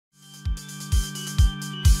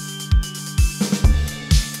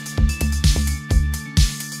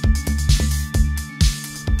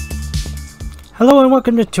Hello and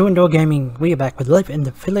welcome to Two Indoor Gaming. We are back with Live in the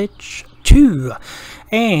Village 2,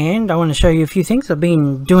 and I want to show you a few things. I've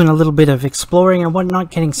been doing a little bit of exploring and whatnot,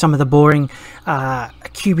 getting some of the boring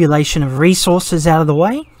accumulation of resources out of the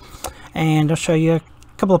way, and I'll show you a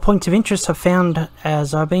couple of points of interest I've found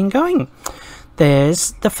as I've been going.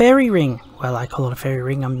 There's the fairy ring. Well, I call it a fairy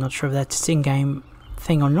ring. I'm not sure if that's an in-game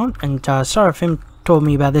thing or not, and Sarafim told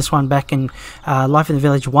me about this one back in Live in the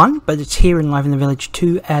Village 1, but it's here in Live in the Village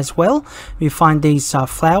 2 as well. You find these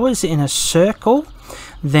flowers in a circle,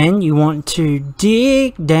 then you want to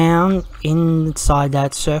dig down inside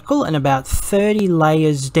that circle, and about 30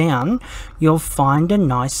 layers down you'll find a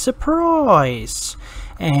nice surprise.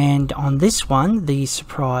 And on this one, the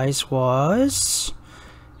surprise was,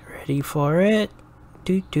 ready for it,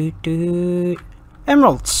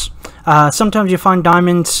 emeralds. Sometimes you find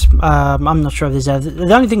diamonds. I'm not sure if there's other.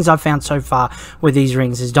 The only things I've found so far with these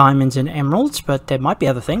rings is diamonds and emeralds, but there might be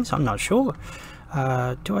other things. I'm not sure.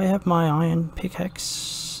 Do I have my iron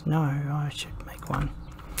pickaxe? No, I should make one.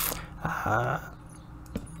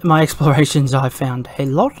 My explorations, I found a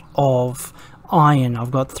lot of iron. I've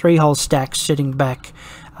got 3 whole stacks sitting back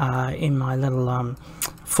in my little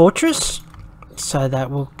fortress, so that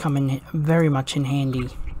will come in very much in handy.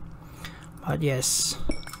 But yes,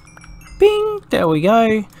 bing, there we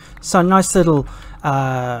go. So nice little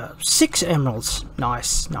 6 emeralds.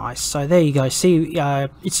 Nice. So there you go. See,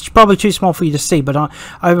 it's probably too small for you to see, but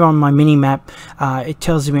over on my mini map it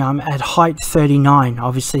tells me I'm at height 39.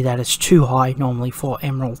 Obviously that is too high normally for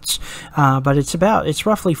emeralds, but it's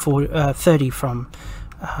roughly 30 from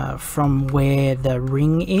where the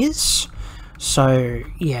ring is. So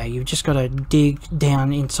yeah, you've just got to dig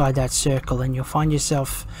down inside that circle and you'll find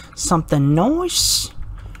yourself something nice.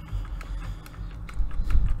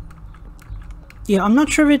 Yeah, I'm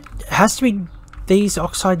not sure if it has to be these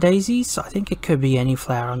oxide daisies. I think it could be any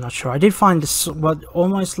flower, I'm not sure. I did find this what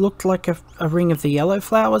almost looked like a ring of the yellow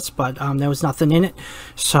flowers, but there was nothing in it.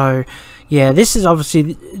 So yeah, this is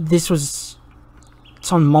obviously, it's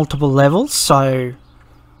on multiple levels, so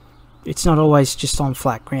it's not always just on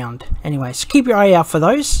flat ground. Anyway, so keep your eye out for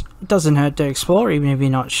those. It doesn't hurt to explore even if you're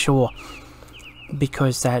not sure,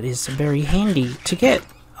 because that is very handy to get.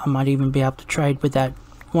 I might even be able to trade with that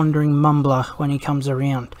wandering mumbler when he comes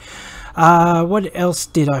around. What else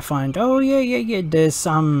did I find? Oh yeah, there's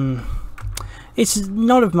it's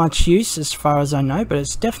not of much use as far as I know, but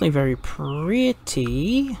it's definitely very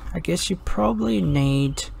pretty. I guess you probably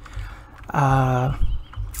need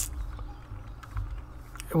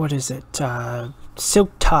what is it,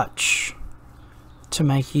 silk touch to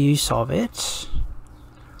make use of it.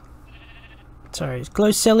 Sorry, it's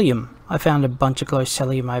glowcelium. I found a bunch of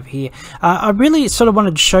glowcelium over here. I really sort of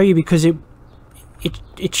wanted to show you because it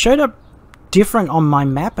showed up different on my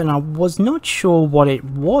map and I was not sure what it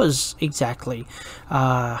was exactly,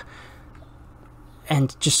 and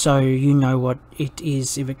just so you know what it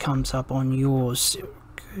is if it comes up on yours.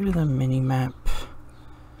 Go to the mini map.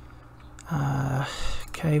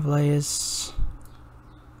 Cave layers,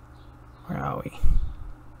 where are we?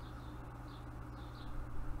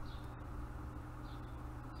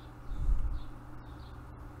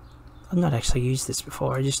 I've not actually used this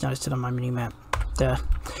before, I just noticed it on my mini map.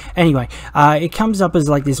 Anyway, it comes up as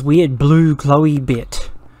like this weird blue glowy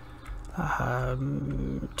bit.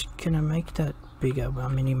 Can I make that bigger? Well,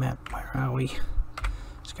 mini map, where are we?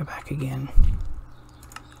 Let's go back again.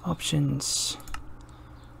 Options.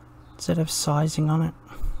 Does it have sizing on it?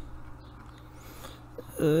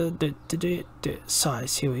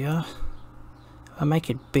 Size, here we are. If I make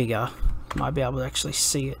it bigger, I might be able to actually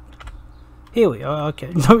see it. Here we are.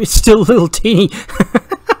 Okay, no, it's still a little teeny.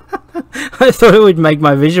 I thought it would make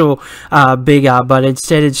my visual bigger, but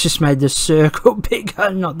instead it's just made the circle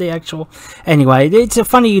bigger, not the actual. Anyway, it's a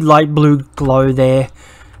funny light blue glow there.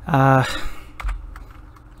 The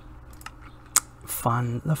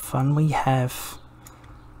fun we have.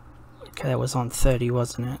 Okay, that was on 30,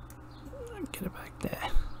 wasn't it? Get it back there.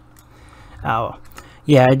 Oh,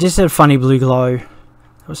 yeah, it just had a funny blue glow.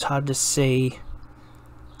 It was hard to see.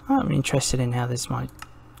 I'm interested in how this might.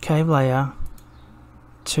 Cave layer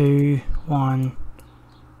 2, 1.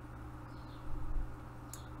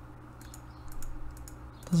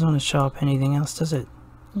 Doesn't want to show up anything else, does it?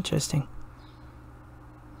 Interesting.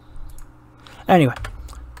 Anyway,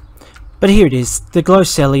 but here it is, the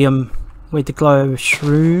glowcelium with the glow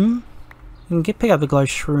shroom. You can pick up the glow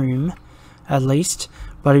shroom at least,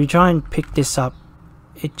 but if you try and pick this up,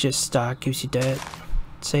 it just gives you dirt.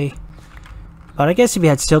 See? But I guess if you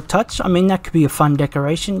had silk touch, I mean, that could be a fun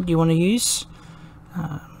decoration you want to use.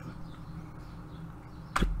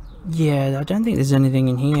 Yeah, I don't think there's anything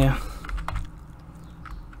in here.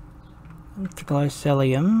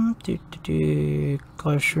 glowcelium,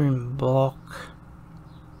 glowshroom block.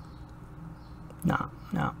 No,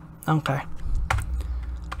 okay.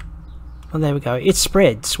 Well, there we go. It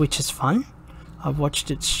spreads, which is fun. I've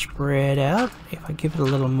watched it spread out. If I give it a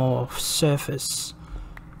little more surface,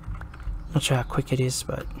 not sure how quick it is,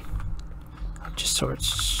 but I just saw it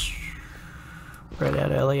spread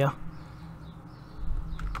out earlier.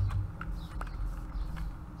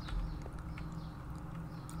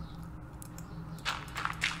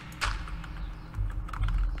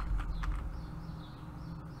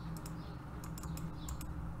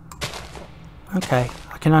 Okay,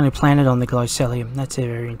 I can only plant it on the glowcelium. That's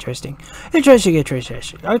very interesting. Interesting.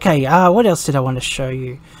 Okay, what else did I want to show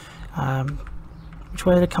you? Which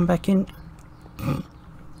way did I come back in?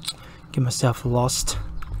 Get myself lost.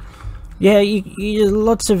 Yeah,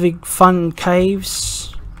 lots of fun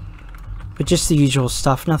caves, but just the usual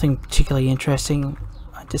stuff. Nothing particularly interesting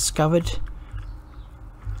I discovered.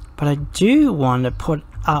 But I do want to put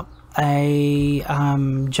up a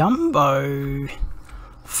jumbo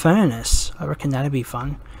furnace. I reckon that'd be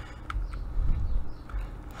fun.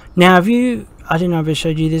 Now, I don't know if I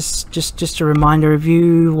showed you this, just a reminder, if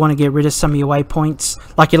you want to get rid of some of your waypoints,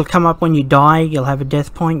 like it'll come up when you die, you'll have a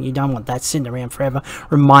death point. You don't want that sitting around forever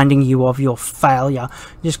reminding you of your failure.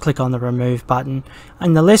 Just click on the remove button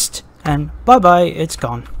in the list and bye bye, it's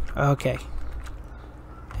gone. Okay.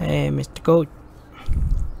 Hey, Mr. Goat.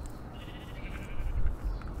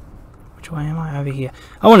 Which way am I? Over here.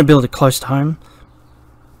 I want to build it close to home.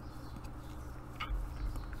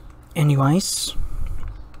 Anyways,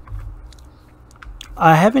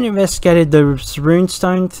 I haven't investigated the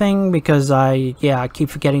runestone thing because I keep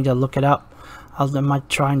forgetting to look it up. I might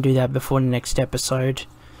try and do that before the next episode.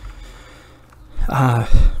 Yeah,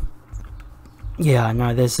 I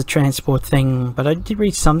know there's the transport thing, but I did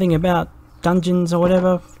read something about dungeons or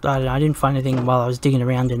whatever. I didn't find anything while I was digging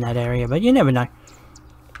around in that area, but you never know.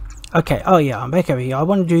 Okay, oh yeah, I'm back over here. I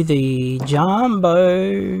want to do the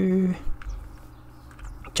jumbo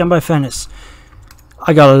furnace.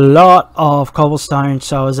 I got a lot of cobblestone,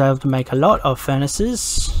 so I was able to make a lot of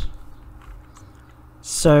furnaces.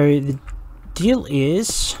 So the deal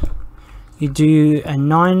is, you do a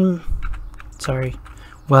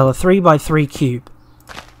 3x3 cube.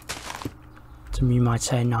 Some you might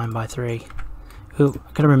say 9x3. Ooh,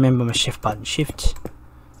 I gotta remember my shift button. Shift.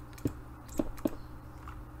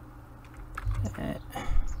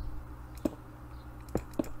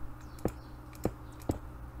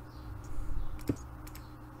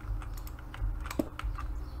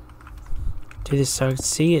 Do this so I can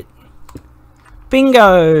see it.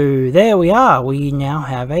 Bingo! There we are. We now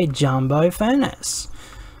have a jumbo furnace.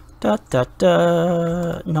 Not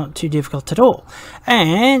too difficult at all.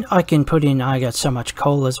 And I can put in, I got so much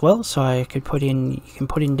coal as well, so I could put in, you can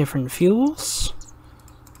put in different fuels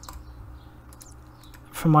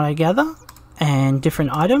from what I gather, and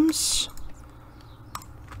different items,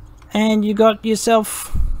 and you got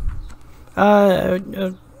yourself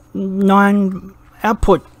 9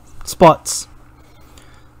 output spots.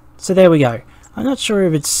 So there we go. I'm not sure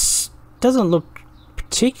if it's doesn't look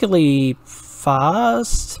particularly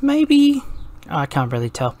fast, maybe, I can't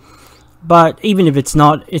really tell, but even if it's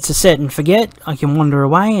not, it's a set and forget. I can wander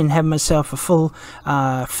away and have myself a full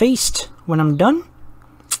feast when I'm done.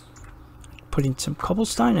 Put in some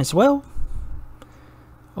cobblestone as well,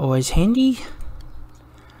 always handy.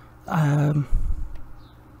 Don't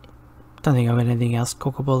think I've got anything else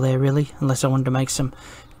cookable there really, unless I wanted to make some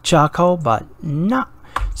charcoal, but nah.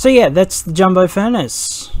 So yeah, that's the jumbo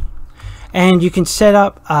furnace. And you can set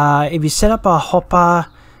up, if you set up a hopper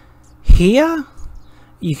here,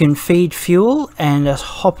 you can feed fuel, and a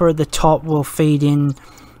hopper at the top will feed in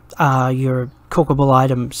your cookable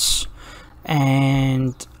items,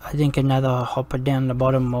 and I think another hopper down the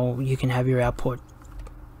bottom, or you can have your output,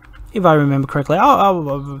 if I remember correctly.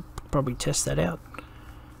 I'll probably test that out.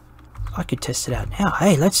 I could test it out now.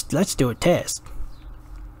 Hey, let's do a test.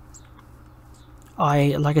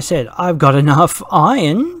 Like I said, I've got enough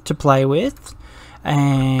iron to play with,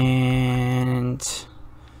 and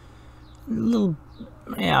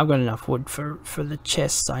I've got enough wood for the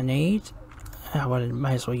chests I need. I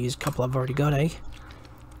may as well use a couple I've already got, eh?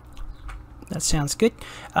 That sounds good.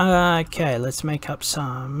 Okay, let's make up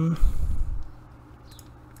some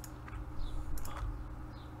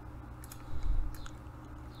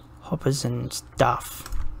hoppers and stuff.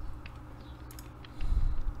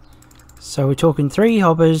 So we're talking 3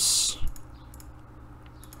 hoppers,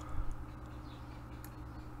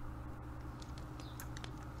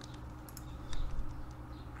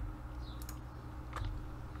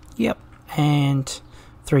 yep, and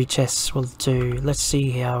 3 chests will do. Let's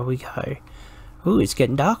see how we go. Ooh, it's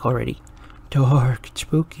getting dark already. Dark, it's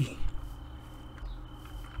spooky.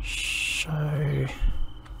 So...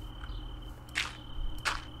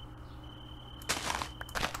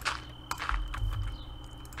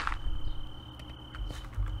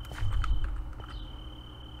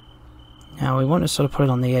 now we want to sort of put it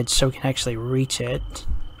on the edge so we can actually reach it.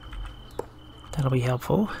 That'll be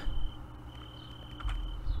helpful.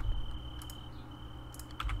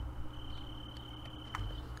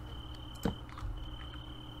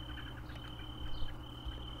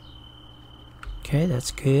 Okay, that's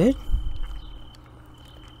good.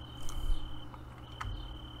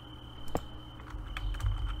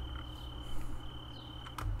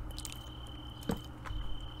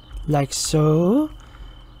 Like so.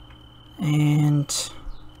 And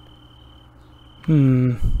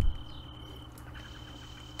I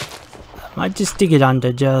might just dig it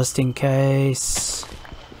under just in case.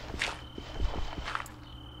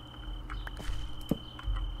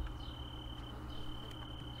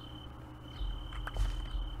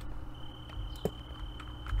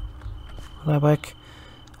 Will that work?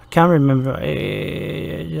 I can't remember.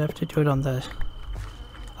 You have to do it on the...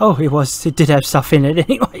 oh, it did have stuff in it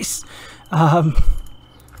anyways.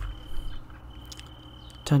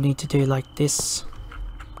 Don't need to do like this.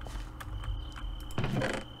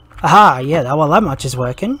 Aha, yeah, well that much is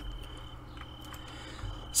working.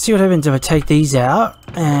 See what happens if I take these out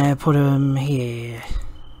and put them here.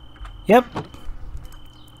 Yep.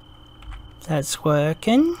 That's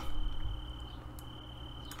working.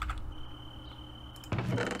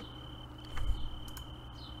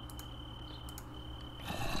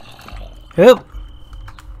 Oh!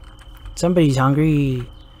 Somebody's hungry.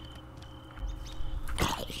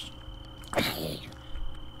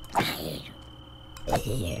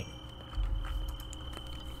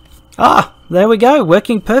 Ah, there we go,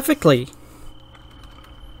 working perfectly.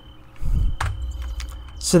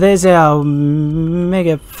 So there's our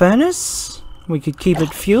mega furnace. We could keep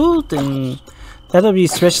it fueled, and that'll be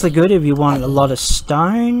especially good if you want a lot of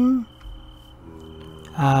stone.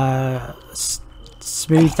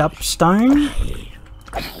 Smoothed up stone.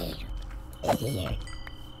 It's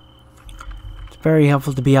very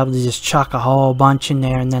helpful to be able to just chuck a whole bunch in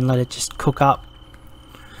there and then let it just cook up.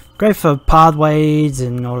 Great for pathways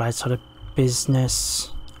and all that sort of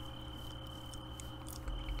business.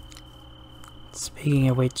 Speaking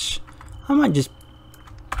of which, I might just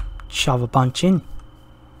shove a bunch in.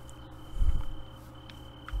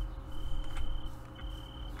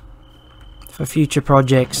 For future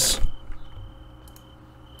projects.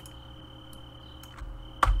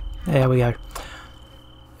 There we go.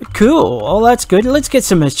 Cool. Oh, that's good. Let's get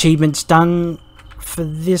some achievements done for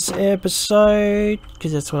this episode,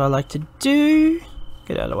 because that's what I like to do.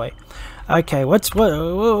 Get out of the way. Okay,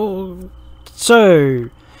 so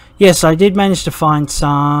yes, I did manage to find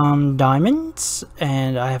some diamonds,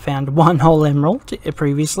 and I have found one whole emerald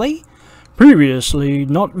previously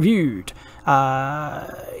not viewed.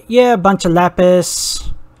 Yeah, a bunch of lapis.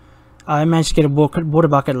 I managed to get a water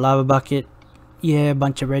bucket, lava bucket. Yeah, a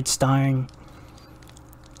bunch of redstone.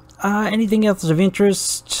 Anything else of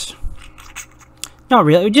interest? Not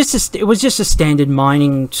really. It was just a standard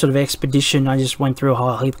mining sort of expedition. I just went through a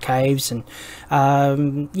whole heap of caves, and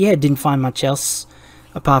yeah, didn't find much else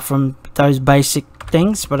apart from those basic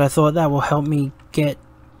things. But I thought that will help me get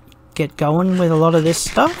going with a lot of this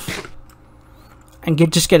stuff, and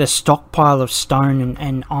just get a stockpile of stone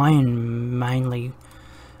and iron mainly.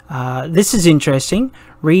 This is interesting.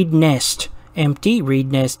 Reed nest. Empty.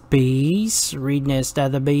 Reed nest bees. Reed nest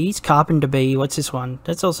other bees. Carpenter bee. What's this one?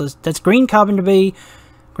 That's green carpenter bee.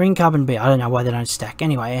 Green carpenter bee. I don't know why they don't stack.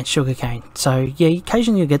 Anyway, and sugarcane. So yeah,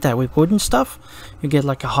 occasionally you get that with wood and stuff. You get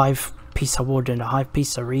like a hive piece of wood and a hive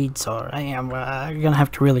piece of reeds. Or you're gonna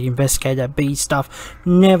have to really investigate that bee stuff.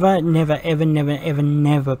 Never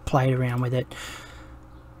ever played around with it.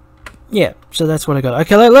 Yeah. So that's what I got.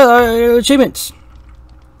 Okay, achievements.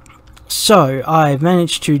 So I've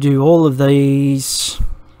managed to do all of these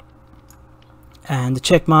and the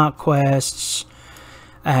checkmark quests.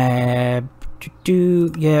 Yep,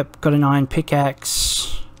 got an iron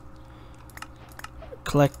pickaxe.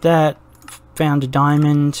 Collect that. Found a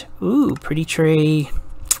diamond. Ooh, pretty tree.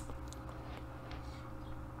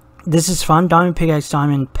 This is fun. Diamond pickaxe,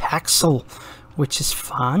 diamond paxel, which is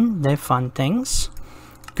fun. They're fun things.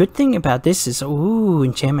 Good thing about this is, ooh,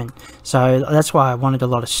 enchantment. So that's why I wanted a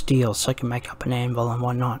lot of steel, so I can make up an anvil and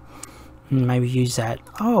whatnot. And maybe use that.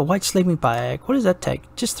 Oh, white sleeping bag. What does that take?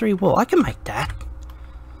 Just 3 wool. I can make that.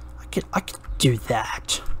 I could do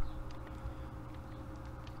that.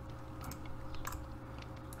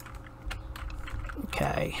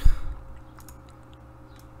 Okay.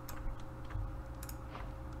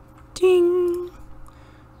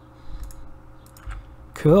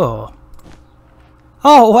 Cool.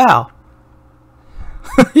 Oh wow.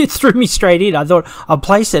 It threw me straight in. I thought I'll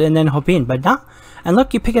place it and then hop in, but nah. And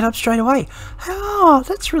look, you pick it up straight away. Oh,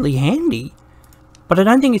 that's really handy. But I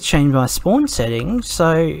don't think it's changed my spawn settings,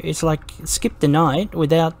 so it's like skip the night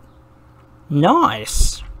without...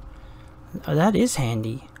 Nice. Oh, that is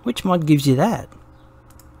handy. Which mod gives you that?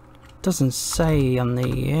 Doesn't say on the...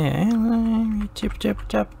 Yeah. Tip, tip,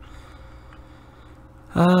 tip.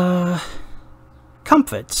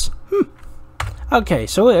 Comforts. Okay,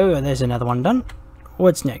 so there's another one done.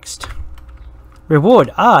 What's next?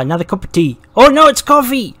 Reward. Ah, another cup of tea. Oh no, it's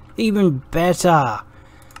coffee! Even better.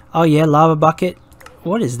 Oh yeah, lava bucket.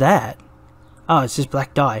 What is that? Oh, it's just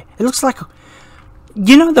black dye. It looks like...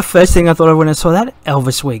 You know the first thing I thought of when I saw that?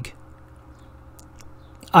 Elvis wig.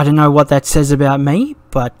 I don't know what that says about me,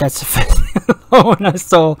 but that's the first thing I thought when I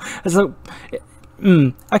saw... I was like,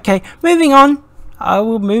 okay, moving on. I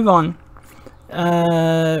will move on.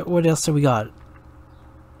 What else have we got?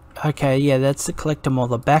 Okay, yeah, that's the collect them all.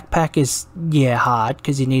 The backpack is, yeah, hard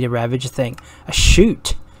because you need a Ravager thing. A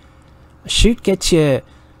chute. A chute gets you...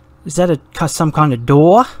 Is that some kind of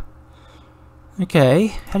door? Okay,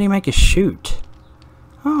 how do you make a chute?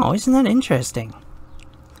 Oh, isn't that interesting?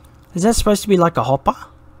 Is that supposed to be like a hopper?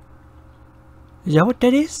 Is that what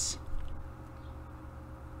that is?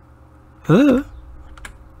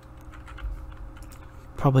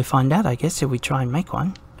 Probably find out, I guess, if we try and make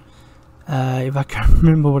one. If I can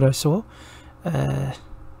remember what I saw. I've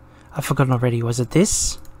forgotten already. Was it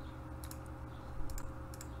this?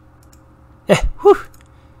 Whew!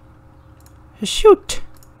 A chute!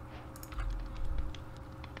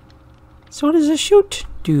 So what does a chute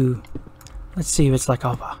do? Let's see if it's like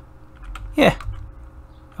a hopper. Yeah.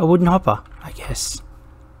 A wooden hopper, I guess.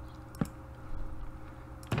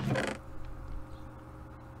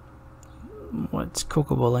 What's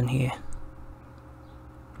cookable in here?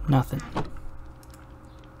 Nothing.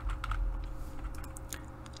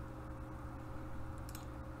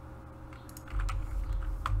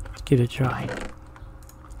 Let's give it a try.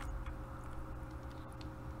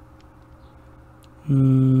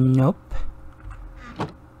 Nope.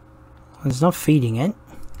 It's not feeding it.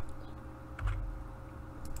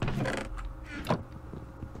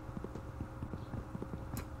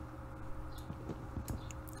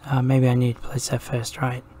 Maybe I need to place that first,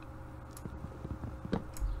 right?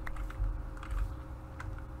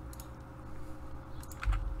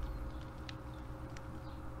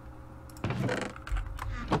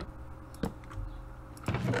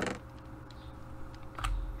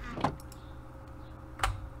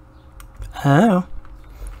 Oh.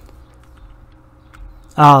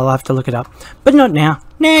 I'll have to look it up. But not now.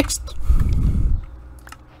 Next!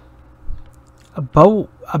 A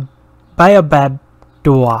baobab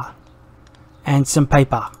door. And some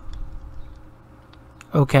paper.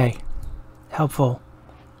 Okay. Helpful.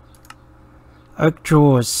 Oak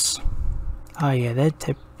drawers. Oh yeah, they're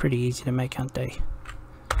pretty easy to make, aren't they?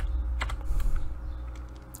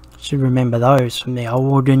 Should remember those from the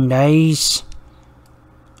olden days.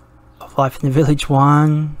 Life in the Village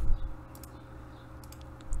 1.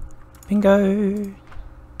 Bingo.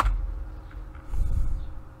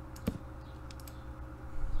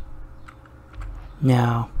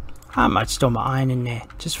 Now, I might store my iron in there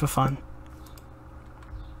just for fun.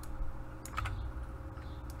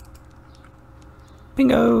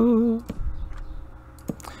 Bingo.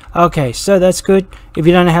 Okay, so that's good. If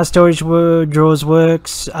you don't know how storage drawers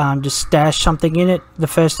works, just stash something in it. The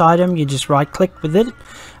first item, you just right click with it.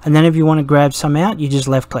 And then if you want to grab some out, you just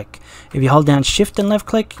left click. If you hold down shift and left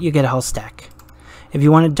click, you get a whole stack. If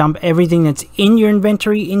you want to dump everything that's in your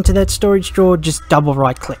inventory into that storage drawer, just double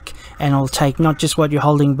right click. And it'll take not just what you're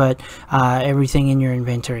holding, but everything in your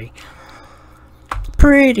inventory.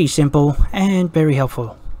 Pretty simple and very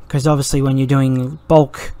helpful. Because obviously when you're doing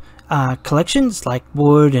bulk collections like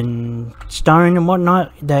wood and stone and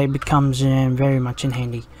whatnot, they becomes very much in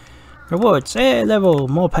handy. Rewards, air level,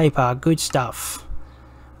 more paper, good stuff.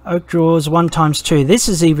 Oak drawers 1 times 2. This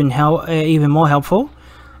is even more helpful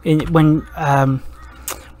when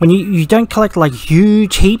you don't collect like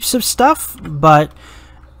huge heaps of stuff, but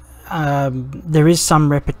there is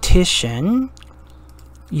some repetition.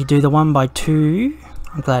 You do the 1 by 2.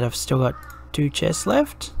 I'm glad I've still got 2 chests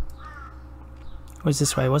left. It was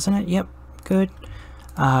this way, wasn't it? Yep, good.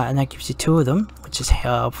 And that gives you 2 of them, which is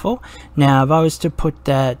helpful. Now, if I was to put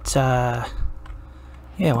that,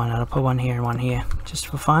 yeah, why not? I'll put 1 here and 1 here, just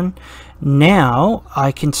for fun. Now,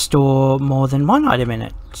 I can store more than 1 item in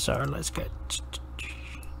it. So, let's go.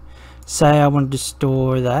 Say I wanted to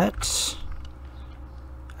store that.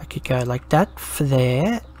 I could go like that for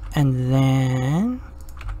there, and then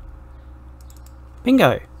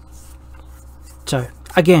Bingo. So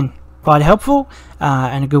again, quite helpful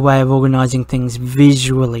and a good way of organizing things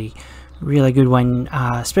visually. Really good when,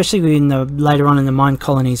 especially in the later on in the mine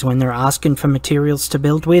colonies when they're asking for materials to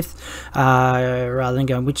build with, rather than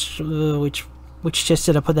going which chest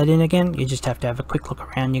did I put that in again? You just have to have a quick look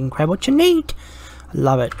around. You can grab what you need. I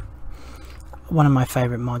love it. One of my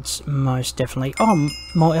favorite mods, most definitely. Oh,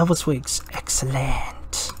 more Elvis wigs.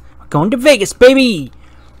 Excellent. We're going to Vegas, baby.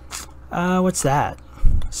 What's that?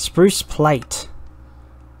 Spruce plate.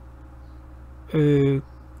 Okay.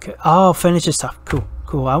 Oh, furniture stuff. Cool.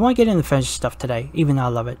 Cool. I won't get into furniture stuff today, even though I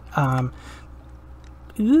love it.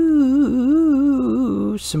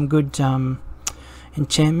 Ooh, some good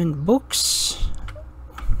enchantment books.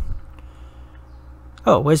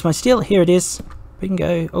 Oh, where's my steel? Here it is.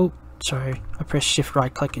 Bingo. Oh, sorry. I pressed shift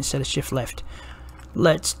right click instead of shift left.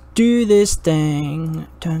 Let's do this thing.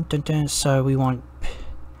 Dun, dun, dun. So we want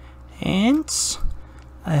pants,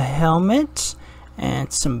 a helmet,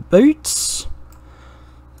 and some boots.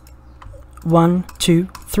 1, 2,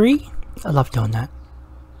 3. I love doing that.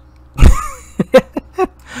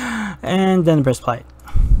 And then the breastplate.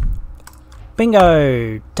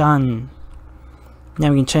 Bingo! Done. Now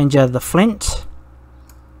we can change out of the flint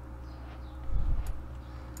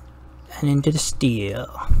and into the steel.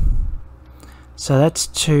 So that's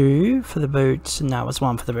 2 for the boots, and that was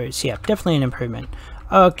 1 for the boots. Yeah, definitely an improvement.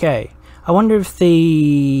 Okay, I wonder if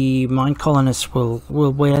the mine colonists will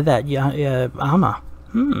wear that armor.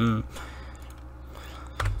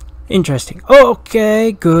 Interesting.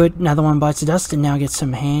 Okay, good. Another one bites the dust, and now I get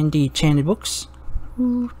some handy enchanted books.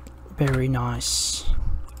 Ooh, very nice.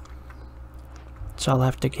 So I'll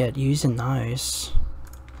have to get using those.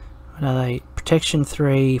 What are they? Protection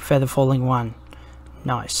 3, feather falling 1.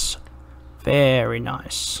 Nice. Very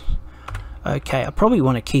nice. Okay, I probably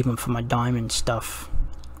want to keep them for my diamond stuff,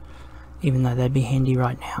 even though they'd be handy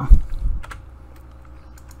right now.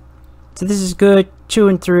 So this is good.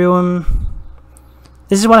 Chewing through them.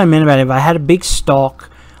 This is what I meant about it. If I had a big stock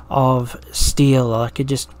of steel, I could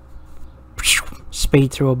just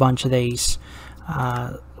speed through a bunch of these.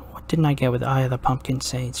 What didn't I get with the pumpkin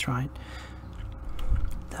seeds, right?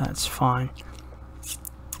 That's fine.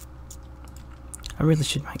 I really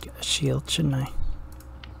should make a shield, shouldn't I?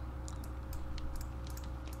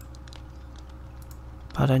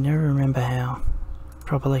 But I never remember how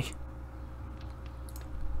properly.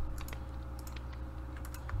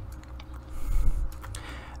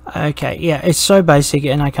 Okay, yeah, it's so basic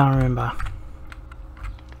and I can't remember.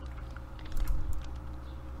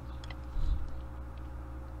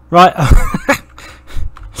 Right.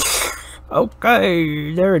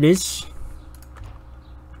 Okay, there it is.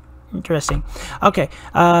 Interesting. Okay,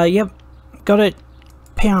 yep, got it.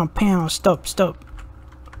 Pow, pow, stop, stop.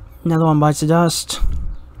 Another one bites the dust.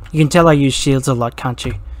 You can tell I use shields a lot, can't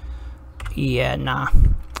you? Yeah, nah.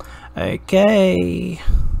 Okay.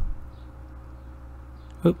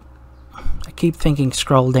 Oop. I keep thinking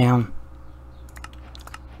scroll down.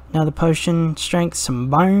 Another potion, strength, some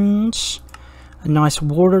bones. A nice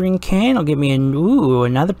watering can. I'll get me an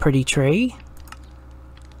another pretty tree.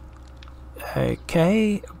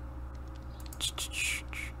 Okay.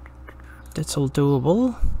 That's all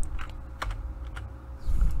doable.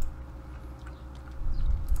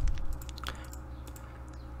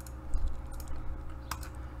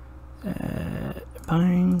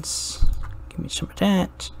 Bones. Give me some of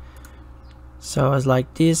that. So I was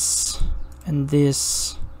like this and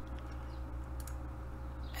this.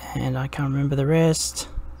 And I can't remember the rest.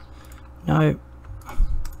 No.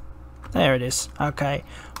 There it is. Okay.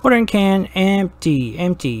 Watering can, empty,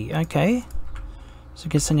 empty. Okay. So I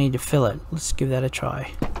guess I need to fill it. Let's give that a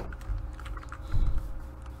try.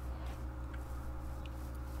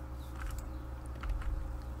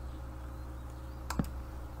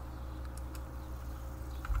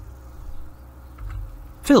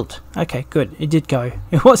 Filled. Okay, good. It did go.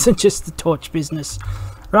 It wasn't just the torch business.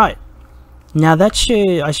 Right. Now that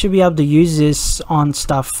I should be able to use this on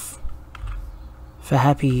stuff for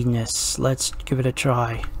happiness. Let's give it a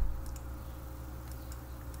try.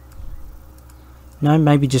 No,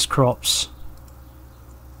 maybe just crops.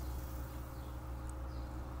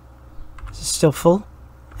 Is it still full?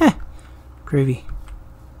 Eh, groovy.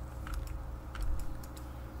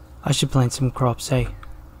 I should plant some crops, eh?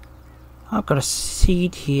 I've got a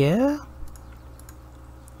seed here.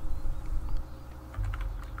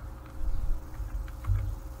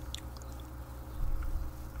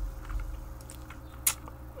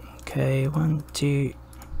 Okay, 1, 2.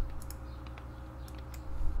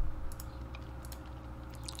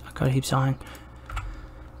 I got heaps of iron.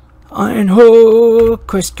 Iron hook,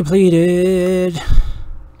 quest completed.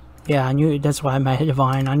 Yeah, I knew, that's why I made it of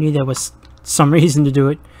iron. I knew there was some reason to do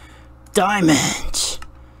it. Diamond!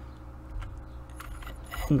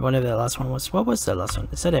 And whatever the last one was. What was the last one?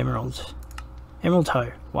 Is that emerald? Emerald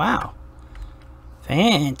hoe. Wow.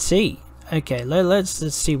 Fancy. Okay, let's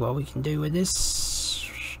see what we can do with this.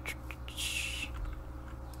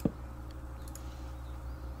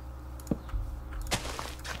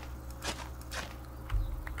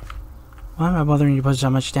 Why am I bothering to put so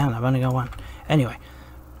much down? I've only got one. Anyway.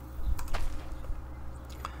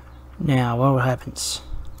 Now, what happens?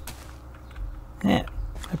 Yeah,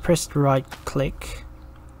 I pressed right click.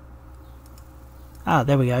 Ah,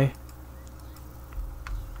 there we go.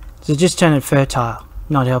 So just turn it fertile,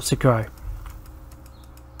 not helps it grow.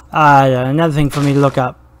 Another thing for me to look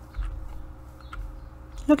up.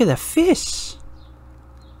 Look at the fish.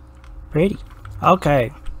 Pretty.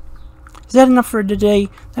 Okay. Is that enough for today?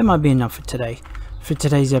 That might be enough for today. For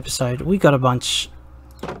today's episode, we got a bunch.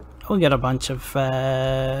 We got a bunch of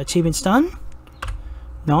achievements done.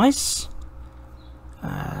 Nice.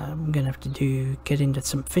 I'm gonna have to get into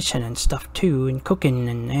some fishing and stuff too, and cooking,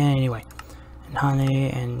 and anyway, and honey,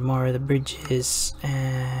 and more of the bridges,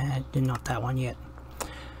 and not that one yet.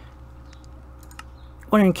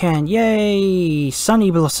 Watering can, yay! Sunny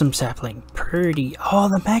blossom sapling, pretty. Oh,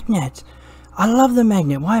 the magnet. I love the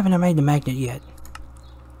magnet. Why haven't I made the magnet yet?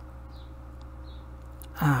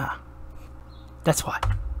 Ah, that's why.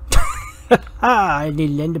 I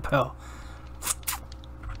need an ender pearl.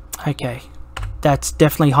 Okay, that's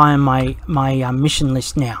definitely high on my mission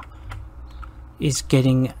list now. Is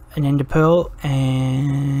getting an ender pearl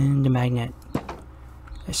and a magnet.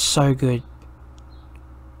 It's so good.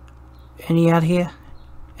 Any out here?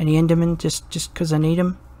 Any endermen? Just because I need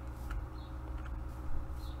them?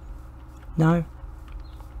 No.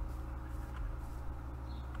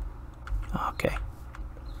 Okay.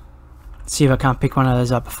 See if I can't pick one of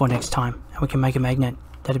those up before next time, and we can make a magnet.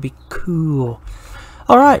 That'd be cool.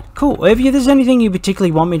 Alright, cool. If there's anything you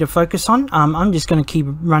particularly want me to focus on, I'm just going to keep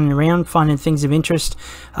running around, finding things of interest,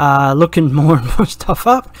 looking more and more stuff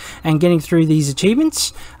up, and getting through these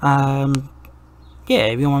achievements. Yeah,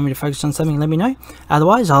 if you want me to focus on something, let me know.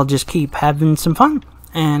 Otherwise, I'll just keep having some fun,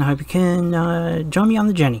 and I hope you can join me on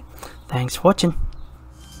the journey. Thanks for watching.